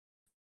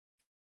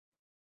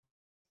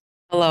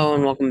Hello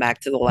and welcome back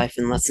to the Life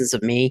and Lessons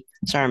of Me.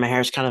 Sorry, my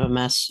hair's kind of a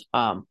mess.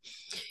 Oh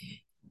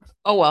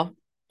well,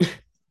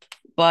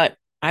 but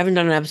I haven't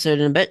done an episode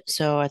in a bit,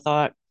 so I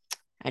thought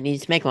I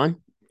needed to make one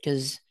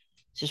because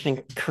it's just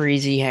been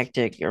crazy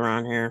hectic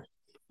around here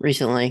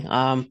recently.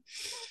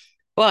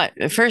 But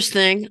the first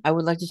thing I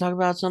would like to talk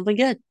about something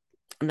good,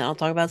 and then I'll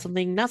talk about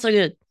something not so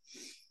good.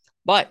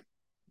 But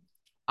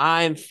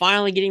I'm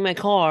finally getting my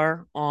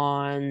car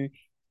on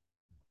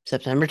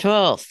September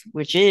 12th,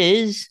 which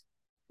is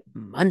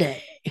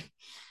Monday.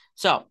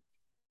 So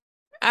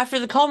after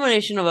the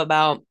culmination of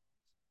about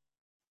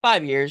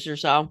 5 years or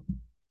so,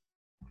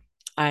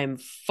 I'm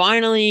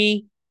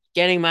finally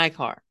getting my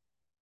car.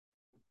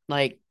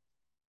 Like,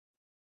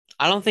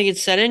 I don't think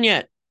it's set in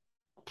yet.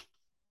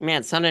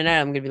 Man, Sunday night,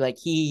 I'm gonna be like,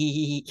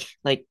 hee.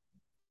 Like,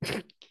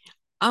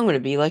 I'm gonna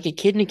be like a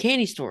kid in a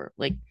candy store.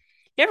 Like,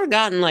 you ever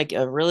gotten like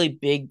a really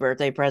big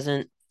birthday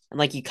present and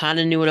like you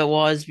kind of knew what it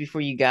was before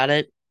you got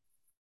it?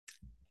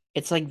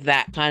 It's like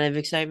that kind of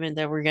excitement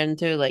that we're getting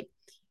to. Like,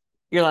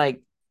 you're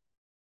like,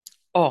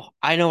 oh,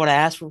 I know what I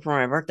asked for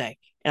my birthday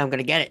and I'm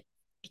gonna get it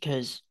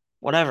because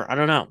whatever. I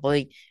don't know.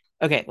 Like,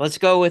 okay, let's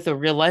go with a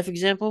real life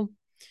example.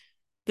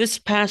 This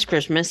past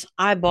Christmas,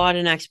 I bought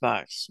an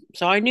Xbox.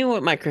 So I knew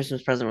what my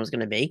Christmas present was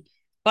going to be,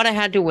 but I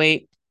had to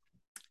wait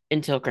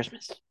until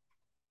Christmas.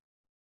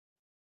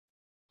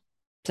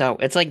 So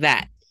it's like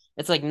that.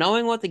 It's like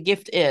knowing what the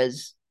gift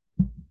is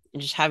and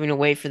just having to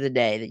wait for the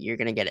day that you're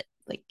going to get it.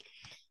 Like,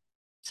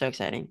 so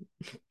exciting.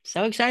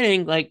 So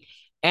exciting. Like,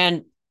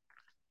 and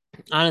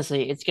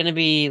honestly, it's going to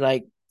be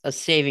like a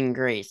saving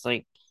grace.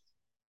 Like,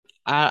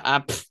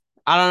 I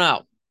don't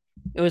know.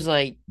 It was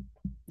like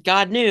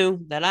God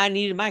knew that I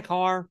needed my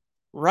car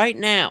right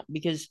now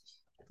because,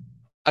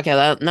 okay,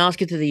 now let's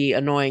get to the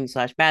annoying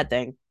slash bad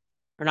thing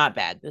or not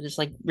bad, but it's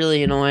like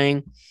really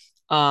annoying.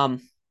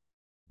 Um,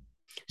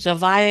 so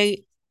if I,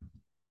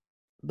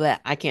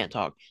 but I can't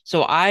talk.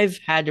 So I've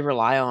had to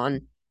rely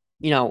on,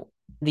 you know,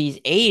 these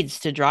aides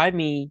to drive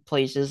me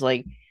places.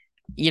 Like,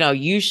 you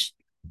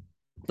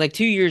like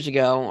 2 years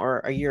ago or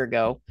a year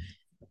ago,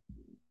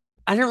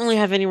 I didn't really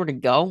have anywhere to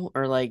go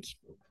or like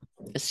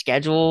a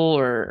schedule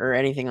or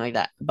anything like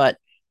that. But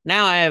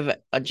now I have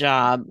a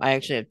job. I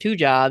actually have two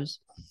jobs.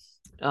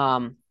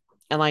 Um,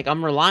 and like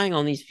I'm relying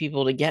on these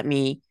people to get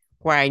me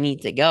where I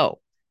need to go.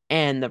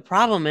 And the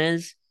problem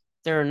is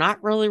they're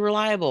not really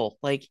reliable.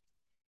 Like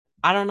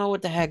I don't know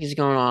what the heck is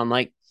going on.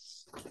 Like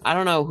I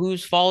don't know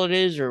whose fault it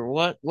is or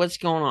what's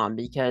going on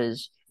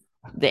because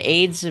the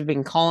aides have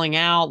been calling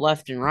out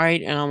left and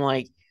right and I'm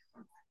like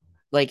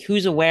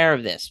who's aware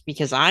of this?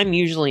 Because I'm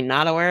usually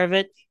not aware of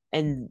it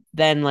and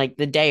then like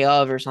the day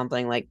of or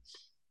something like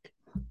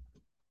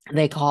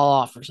they call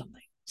off or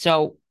something.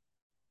 So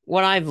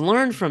what I've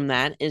learned from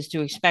that is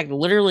to expect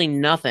literally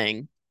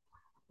nothing,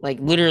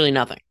 like literally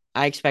nothing.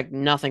 I expect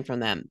nothing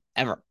from them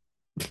ever.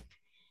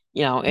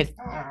 If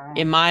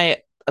in my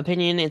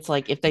opinion, it's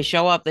like if they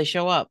show up, they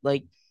show up.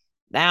 Like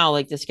now,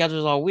 like the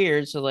schedule's all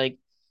weird. So like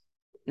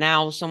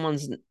now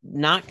someone's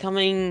not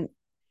coming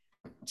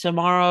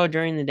tomorrow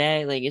during the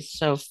day. Like it's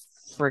so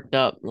fricked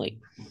up. Like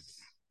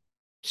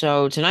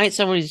so tonight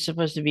somebody's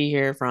supposed to be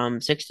here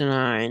from 6 to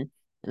 9,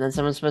 and then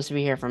someone's supposed to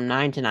be here from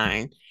 9 to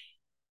 9,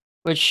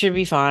 which should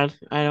be fine.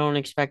 I don't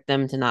expect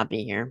them to not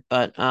be here.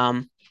 But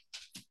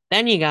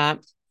then you got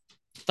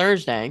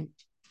Thursday.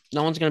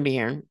 No one's gonna be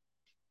here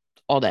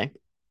all day.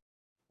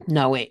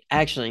 No, wait,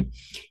 actually,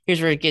 here's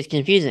where it gets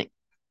confusing.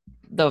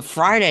 The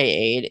Friday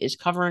aide is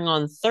covering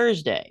on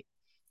Thursday.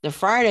 The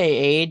Friday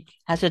aide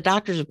has a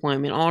doctor's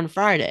appointment on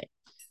Friday.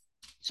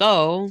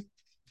 So,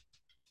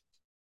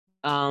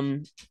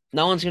 um,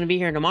 no one's gonna be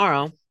here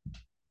tomorrow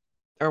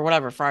or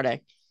whatever,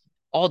 Friday,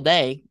 all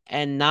day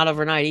and not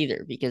overnight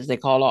either because they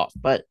called off.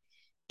 But,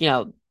 you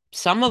know,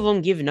 some of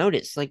them give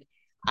notice. Like,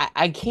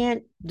 I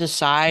can't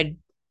decide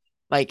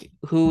like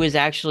who is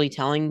actually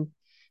telling,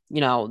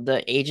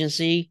 the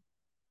agency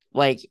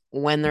like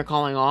when they're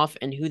calling off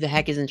and who the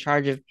heck is in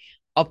charge of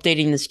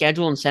updating the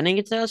schedule and sending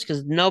it to us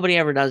because nobody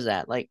ever does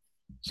that. Like,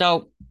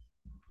 so,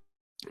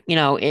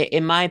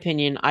 in my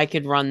opinion, I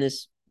could run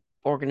this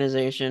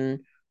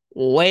organization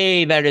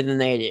way better than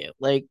they do.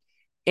 Like,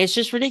 it's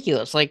just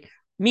ridiculous. Like,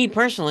 me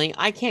personally,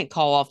 I can't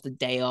call off the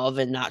day of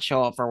and not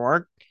show up for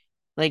work.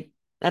 Like,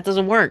 that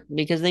doesn't work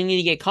because they need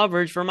to get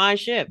coverage for my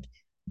shift.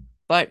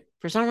 But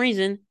for some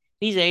reason,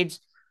 these aides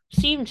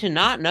seem to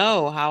not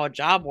know how a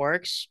job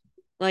works.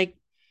 Like,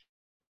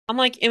 I'm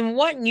like, in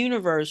what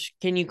universe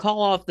can you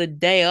call off the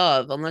day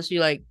of unless you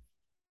like,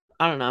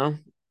 I don't know,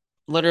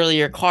 literally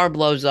your car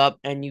blows up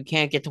and you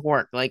can't get to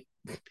work? Like,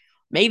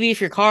 maybe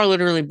if your car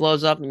literally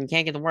blows up and you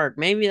can't get to work,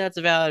 maybe that's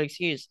a valid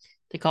excuse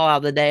to call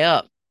out the day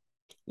up,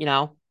 you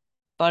know?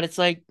 But it's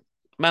like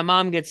my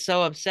mom gets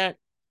so upset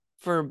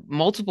for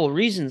multiple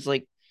reasons.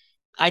 Like,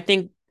 I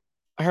think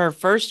her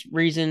first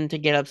reason to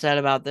get upset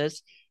about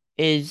this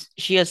is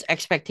she has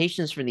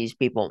expectations for these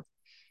people,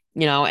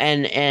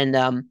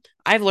 and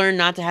I've learned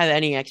not to have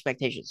any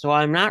expectations. So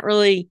I'm not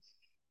really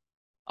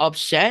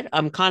upset.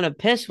 I'm kind of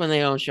pissed when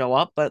they don't show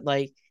up, but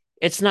like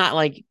it's not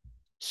like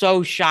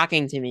so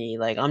shocking to me.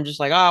 Like I'm just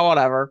like, oh,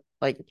 whatever.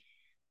 Like,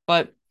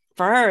 but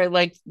for her, it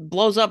like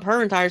blows up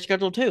her entire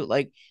schedule too.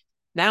 Like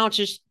now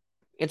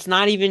it's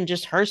not even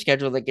just her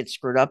schedule that gets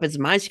screwed up, it's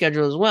my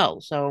schedule as well.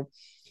 So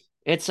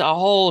it's a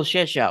whole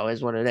shit show,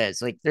 is what it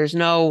is. Like there's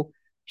no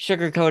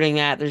sugarcoating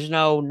that. There's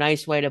no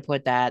nice way to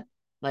put that.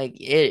 Like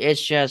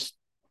it's just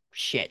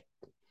shit.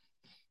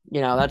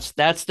 That's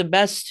the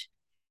best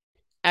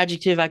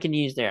adjective I can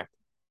use there.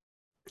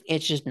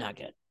 It's just not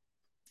good.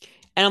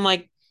 And I'm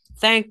like,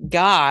 thank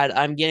God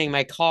I'm getting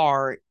my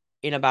car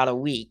in about a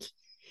week.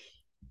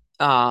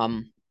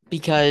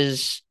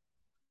 Because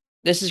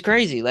this is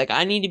crazy. Like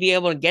I need to be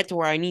able to get to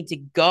where I need to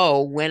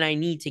go when I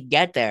need to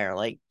get there.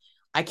 Like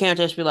I can't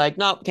just be like,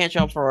 nope, can't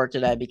show up for work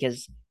today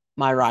because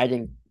my ride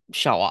didn't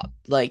show up.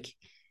 Like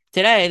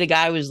today, the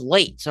guy was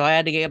late, so I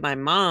had to get my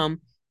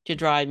mom to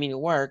drive me to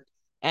work,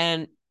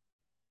 and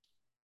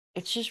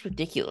it's just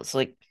ridiculous.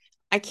 Like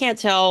I can't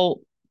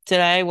tell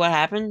today what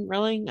happened.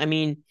 Really, I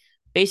mean,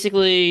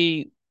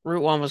 basically,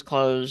 Route One was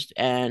closed,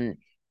 and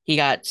he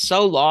got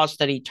so lost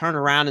that he turned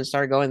around and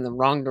started going the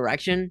wrong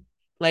direction.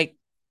 Like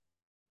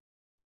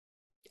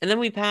and then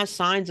we passed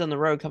signs on the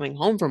road coming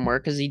home from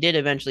work because he did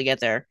eventually get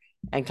there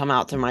and come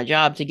out to my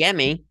job to get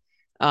me.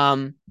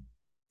 Um,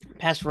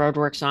 Past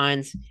roadwork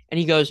signs, and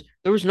he goes,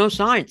 "There was no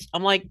signs."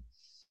 I'm like,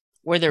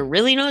 "Were there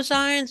really no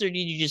signs, or did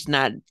you just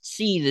not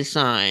see the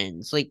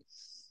signs?" Like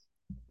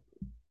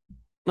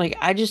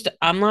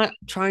I'm not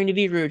trying to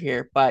be rude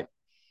here, but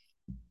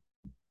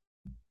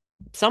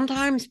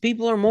sometimes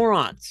people are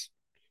morons.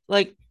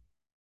 Like,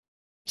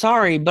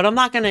 sorry, but I'm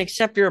not going to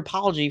accept your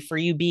apology for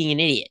you being an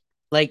idiot.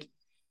 Like,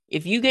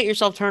 if you get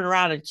yourself turned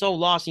around and so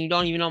lost and you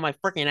don't even know my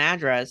freaking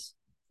address,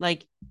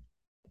 like,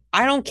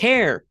 I don't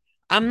care.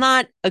 I'm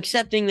not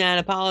accepting that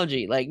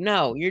apology. Like,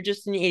 no, you're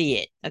just an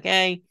idiot.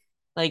 Okay.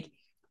 Like,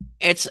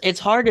 it's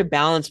hard to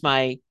balance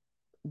my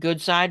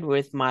good side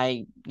with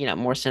my,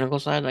 more cynical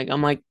side. Like,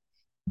 I'm like,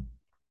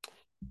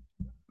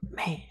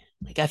 man,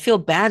 like I feel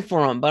bad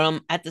for him, but I'm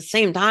at the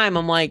same time,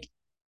 I'm like,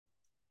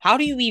 how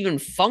do you even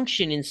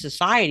function in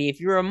society if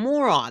you're a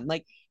moron?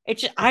 Like,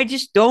 I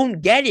just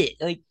don't get it.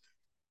 Like,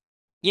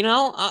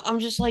 I'm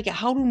just like,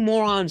 how do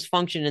morons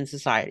function in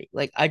society?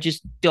 Like, I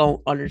just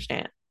don't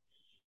understand.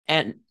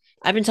 And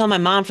I've been telling my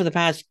mom for the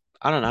past,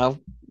 I don't know,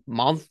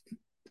 month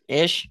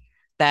ish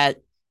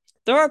that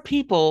there are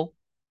people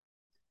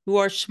who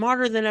are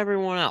smarter than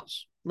everyone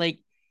else. Like,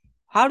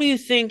 how do you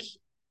think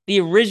the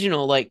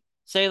original, like,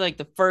 say, like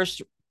the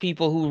first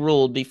people who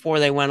ruled before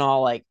they went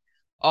all like,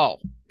 oh,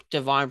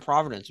 divine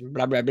providence,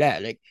 blah, blah, blah.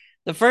 Like,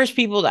 the first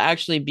people to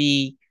actually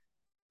be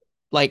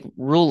like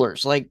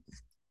rulers, like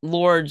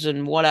lords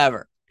and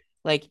whatever.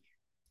 Like,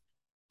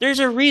 there's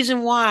a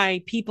reason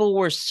why people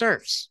were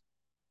serfs,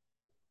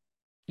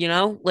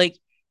 like,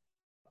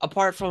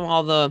 apart from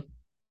all the,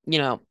 you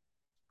know,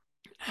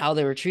 how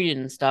they were treated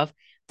and stuff,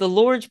 the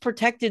lords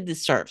protected the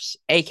serfs,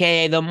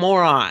 aka the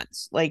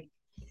morons. Like,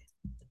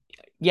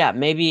 yeah,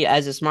 maybe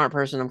as a smart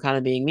person, I'm kind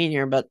of being mean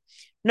here, but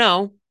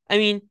no, I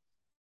mean,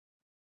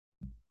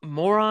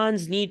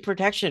 morons need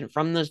protection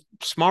from the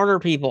smarter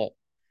people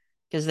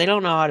because they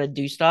don't know how to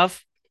do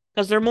stuff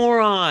because they're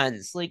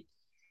morons. Like,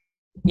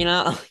 you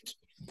know,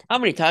 how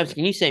many times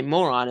can you say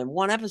moron in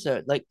one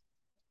episode? Like,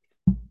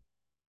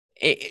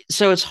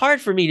 so it's hard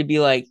for me to be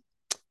like,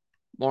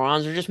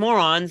 morons are just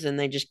morons and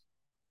they just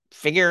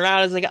figure it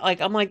out as they got.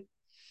 Like, I'm like,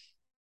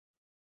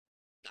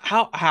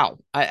 how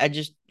I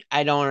just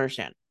I don't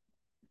understand.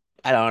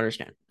 I don't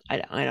understand.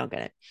 I don't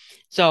get it.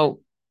 So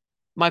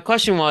my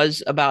question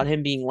was about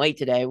him being late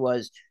today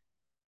was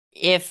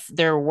if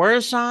there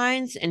were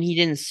signs and he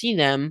didn't see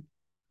them,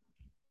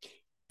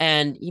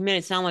 and he made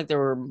it sound like there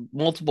were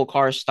multiple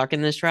cars stuck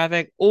in this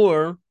traffic,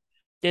 or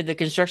did the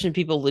construction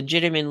people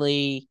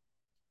legitimately,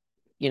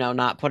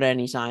 not put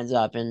any signs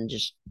up and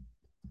just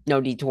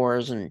no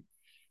detours and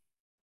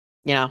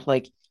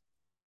like,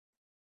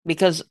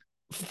 because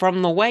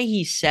from the way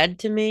he said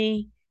to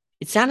me,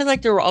 it sounded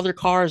like there were other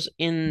cars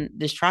in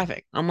this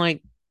traffic. I'm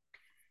like,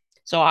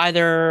 so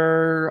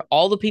either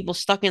all the people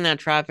stuck in that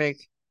traffic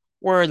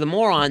were the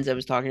morons I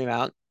was talking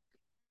about,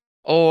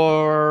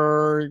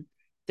 or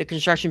the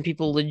construction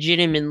people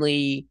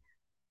legitimately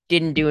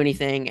didn't do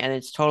anything, and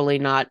it's totally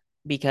not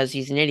because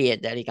he's an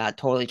idiot that he got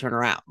totally turned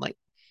around. Like,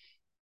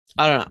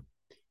 I don't know.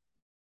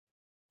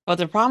 But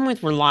the problem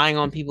with relying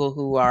on people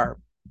who are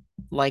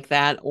like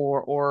that,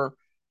 or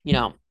you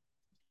know,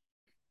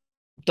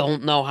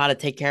 don't know how to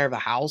take care of a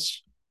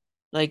house.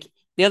 Like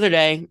the other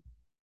day,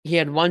 he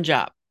had one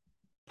job: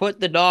 put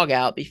the dog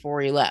out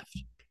before he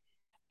left.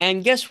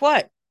 And guess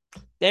what?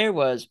 There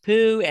was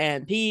poo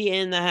and pee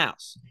in the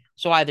house.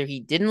 So either he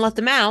didn't let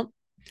them out,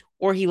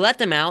 or he let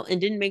them out and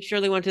didn't make sure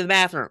they went to the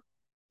bathroom.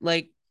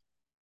 Like,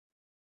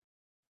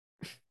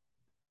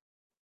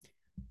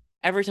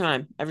 every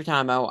time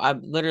I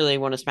literally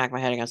want to smack my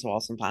head against the wall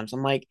sometimes.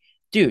 I'm like,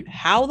 dude,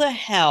 how the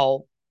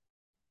hell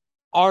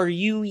are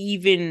you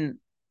even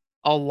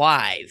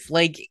alive?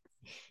 Like,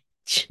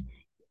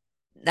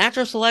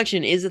 natural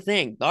selection is a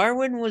thing.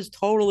 Darwin was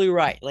totally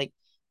right. Like,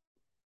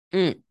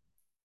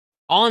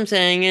 all I'm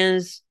saying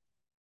is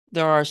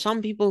there are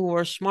some people who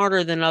are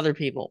smarter than other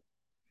people,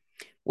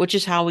 which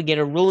is how we get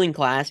a ruling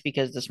class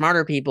because the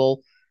smarter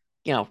people,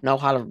 know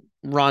how to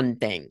run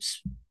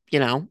things, you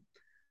know,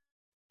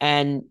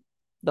 and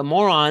the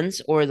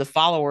morons or the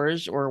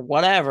followers or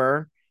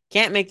whatever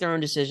can't make their own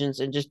decisions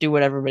and just do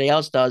what everybody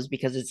else does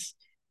because it's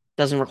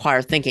doesn't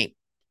require thinking.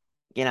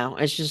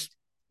 It's just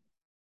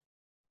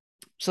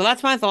so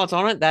that's my thoughts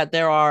on it. That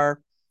there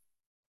are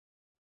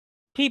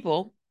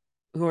people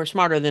who are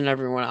smarter than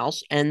everyone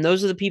else, and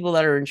those are the people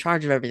that are in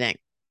charge of everything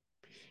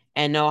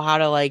and know how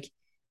to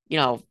you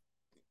know,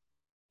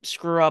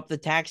 screw up the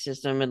tax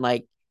system and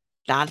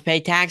not pay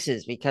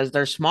taxes because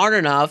they're smart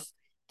enough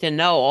to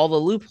know all the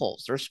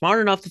loopholes. They're smart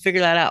enough to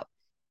figure that out.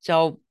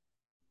 So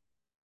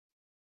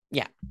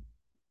yeah,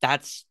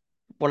 that's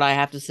what I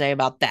have to say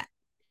about that.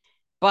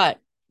 But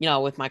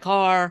with my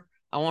car,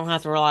 I won't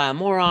have to rely on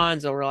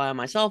morons. I'll rely on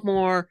myself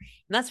more,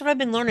 and that's what I've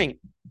been learning.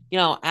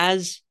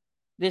 As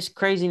this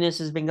craziness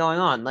has been going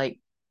on, that's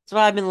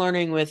what I've been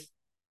learning with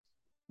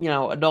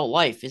adult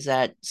life is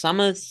that some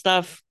of the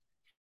stuff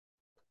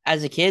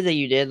as a kid that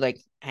you did,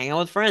 hang out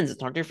with friends and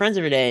talk to your friends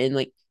every day,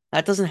 and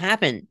that doesn't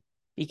happen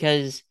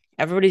because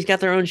everybody's got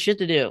their own shit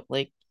to do,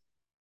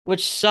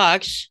 which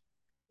sucks.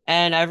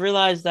 And I've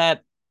realized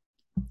that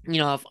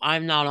if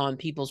I'm not on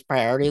people's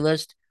priority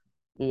list,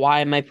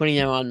 why am I putting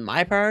them on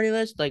my priority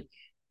list?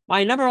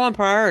 My number one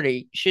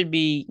priority should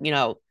be,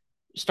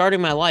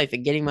 starting my life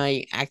and getting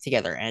my act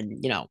together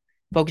and,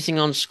 focusing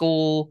on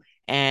school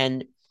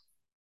and,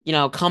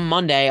 come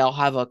Monday, I'll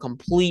have a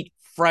complete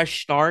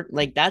fresh start.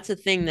 That's a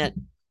thing that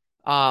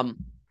um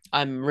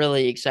I'm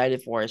really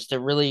excited for is to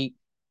really,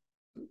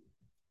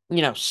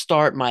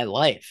 start my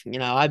life.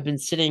 I've been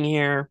sitting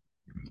here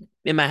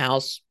in my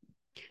house,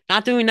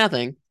 not doing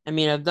nothing. I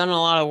mean, I've done a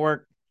lot of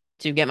work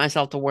to get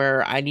myself to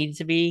where I need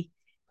to be.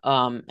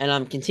 And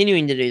I'm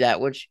continuing to do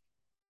that, which,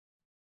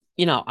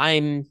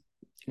 I'm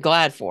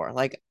glad for.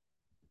 I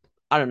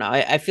don't know.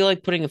 I feel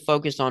like putting a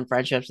focus on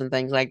friendships and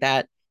things like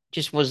that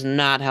just was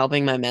not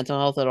helping my mental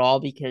health at all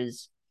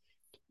because,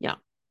 you know,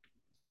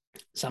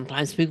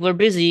 sometimes people are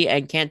busy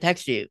and can't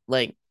text you.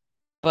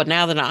 But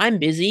now that I'm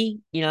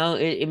busy,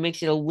 it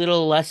makes it a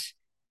little less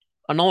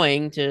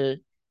annoying to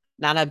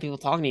not have people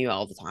talking to you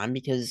all the time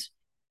because,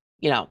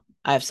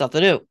 I have stuff to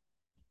do.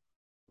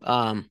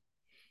 Um,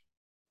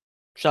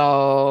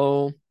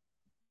 so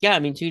yeah, I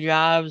mean, two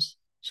jobs,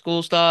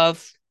 school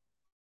stuff,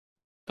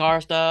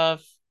 car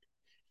stuff.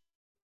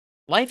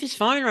 Life is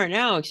fine right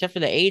now, except for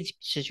the age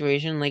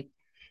situation. And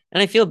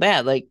I feel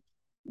bad.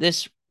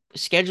 This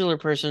scheduler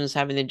person is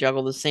having to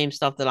juggle the same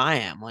stuff that I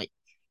am.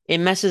 It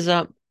messes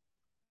up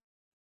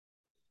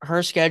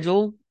her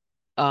schedule,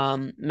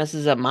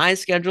 messes up my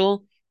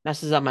schedule,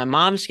 messes up my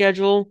mom's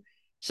schedule.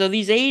 So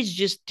these aides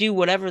just do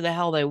whatever the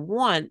hell they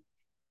want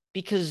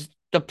because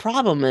the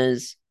problem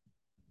is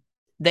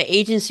the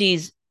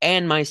agencies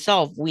and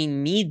myself, we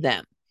need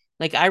them.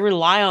 I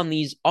rely on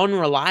these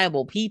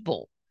unreliable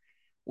people,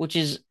 which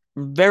is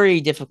very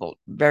difficult,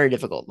 very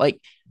difficult. I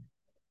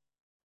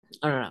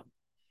don't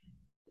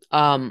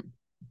know.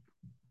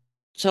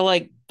 So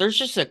there's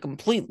just a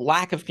complete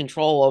lack of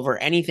control over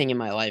anything in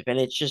my life, and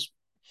it's just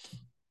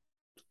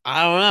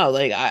I don't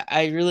know.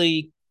 I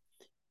really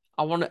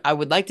I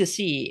would like to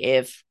see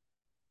if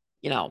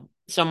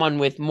someone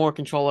with more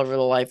control over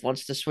the life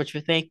wants to switch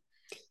with me,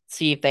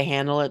 see if they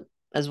handle it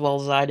as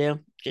well as I do.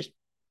 Just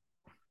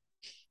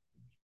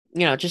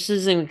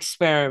as an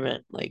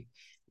experiment,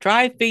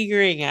 try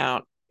figuring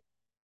out,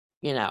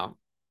 you know,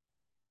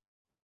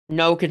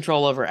 no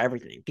control over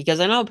everything because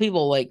I know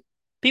people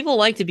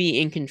like to be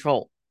in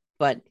control,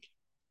 but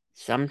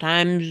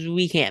sometimes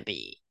we can't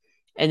be.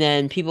 And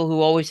then people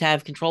who always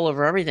have control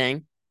over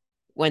everything,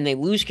 when they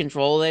lose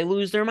control, they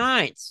lose their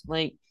minds.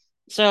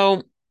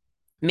 So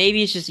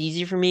maybe it's just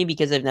easier for me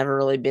because I've never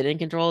really been in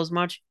control as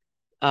much.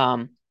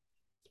 Um,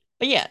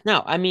 but yeah,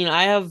 no, I mean,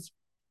 I have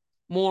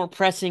more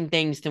pressing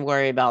things to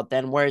worry about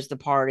than where's the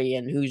party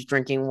and who's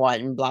drinking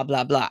what and blah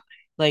blah blah.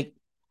 Like,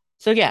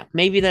 so yeah,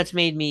 maybe that's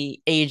made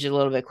me age a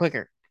little bit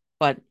quicker,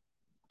 but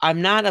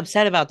I'm not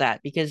upset about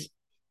that because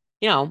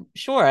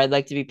sure, I'd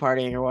like to be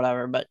partying or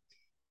whatever, but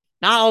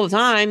not all the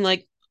time.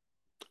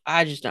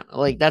 I just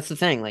don't that's the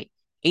thing.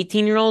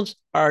 18-year-olds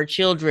are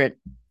children.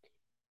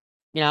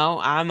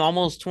 I'm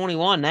almost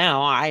 21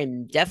 now.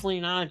 I'm definitely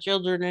not a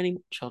children.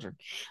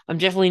 I'm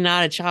definitely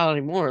not a child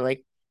anymore.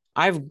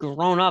 I've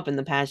grown up in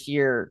the past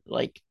year,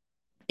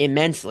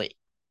 immensely,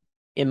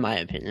 in my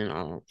opinion. I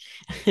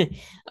don't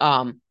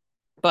know.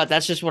 But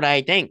that's just what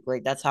I think.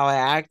 That's how I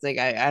act.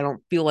 I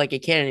don't feel like a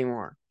kid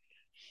anymore.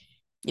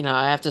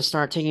 I have to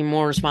start taking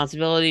more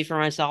responsibility for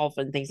myself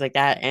and things like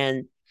that.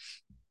 And,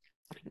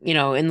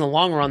 in the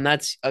long run,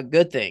 that's a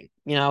good thing,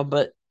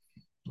 but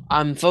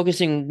I'm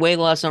focusing way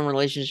less on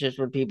relationships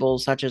with people,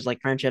 such as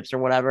friendships or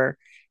whatever,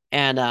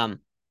 and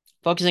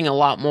focusing a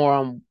lot more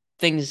on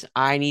things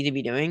I need to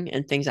be doing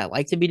and things I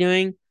like to be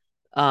doing.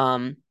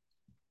 Um,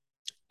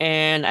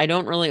 and I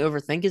don't really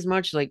overthink as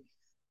much. I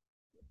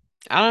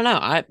don't know.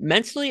 I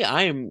mentally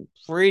I am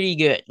pretty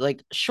good.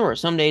 Sure,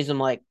 some days I'm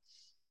like,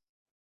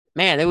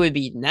 man, it would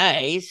be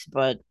nice,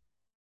 but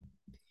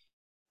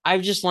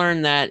I've just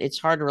learned that it's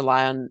hard to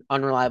rely on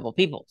unreliable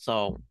people.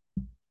 So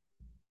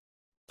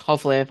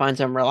hopefully I find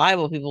some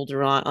reliable people to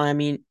rely on. I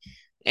mean,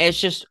 it's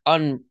just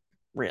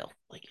unreal.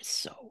 Like it's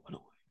so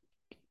annoying.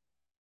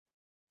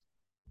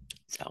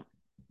 So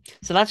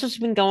so that's what's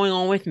been going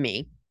on with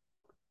me.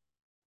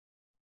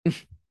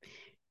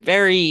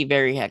 Very,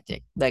 very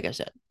hectic. Like I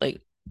said.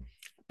 Like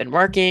been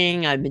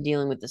working, I've been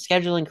dealing with the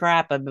scheduling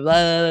crap, blah blah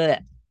blah. Blah.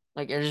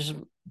 Like it's just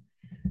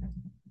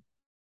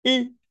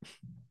eh,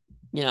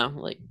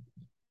 like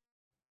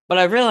but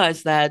I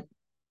realized that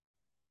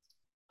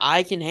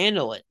I can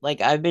handle it.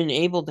 Like I've been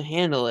able to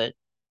handle it,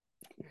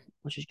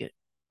 which is good.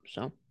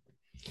 So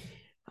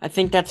I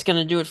think that's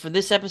gonna do it for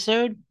this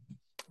episode.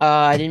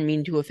 I didn't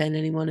mean to offend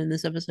anyone in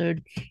this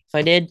episode. If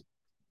I did,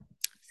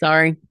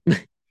 sorry.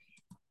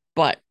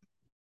 But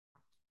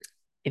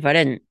if I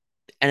didn't,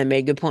 and I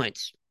made good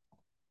points,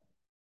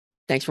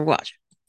 thanks for watching.